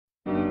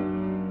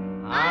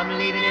I'm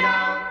leaving it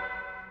all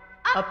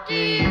up to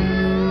you.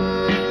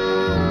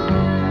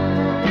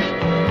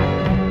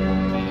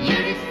 You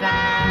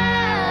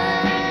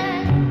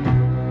decide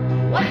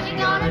what you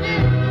gonna do.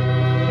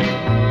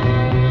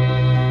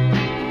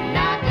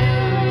 Now do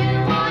you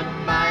want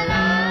my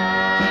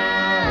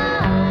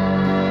love,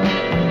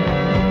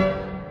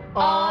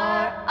 or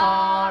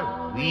are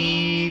we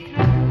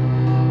through?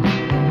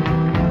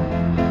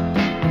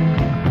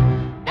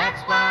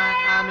 That's why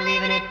I'm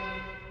leaving it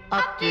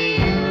up to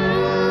you.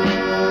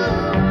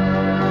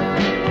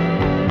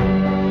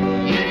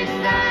 You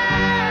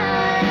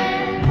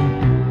decide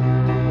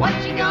what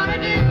you gonna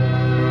do.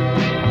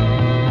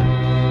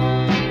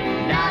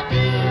 Now do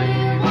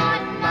you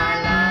want my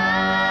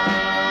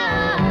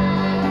love,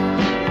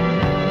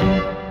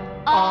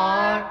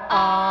 or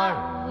are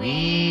we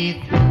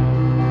through?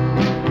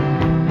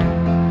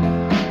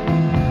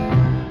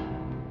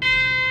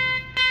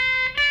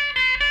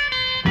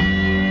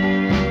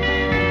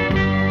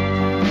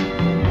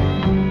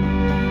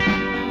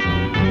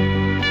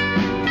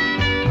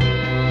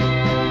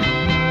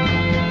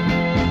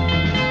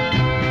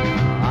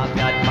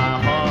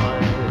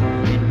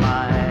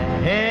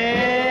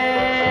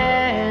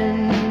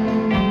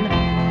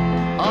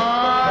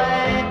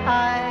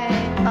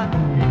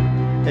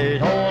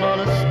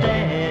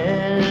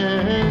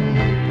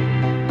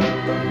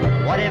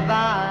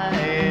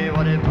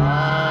 What have I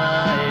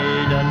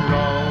done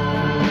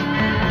wrong?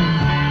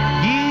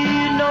 You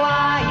know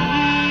I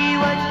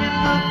worship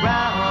the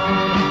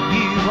ground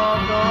you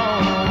walked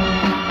on.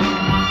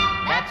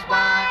 That's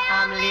why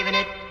I'm leaving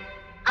it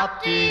up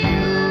to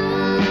you.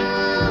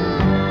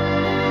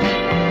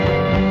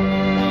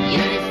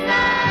 You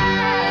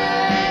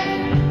decide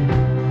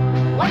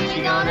what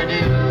you gonna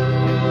do.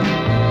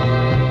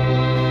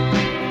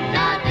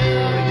 Now do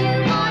you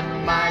want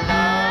my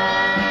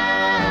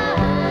love,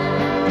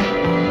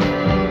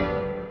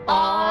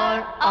 or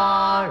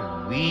are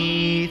we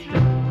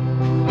through?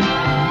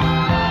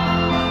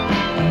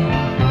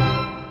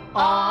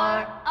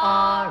 Or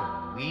are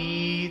we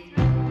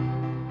through?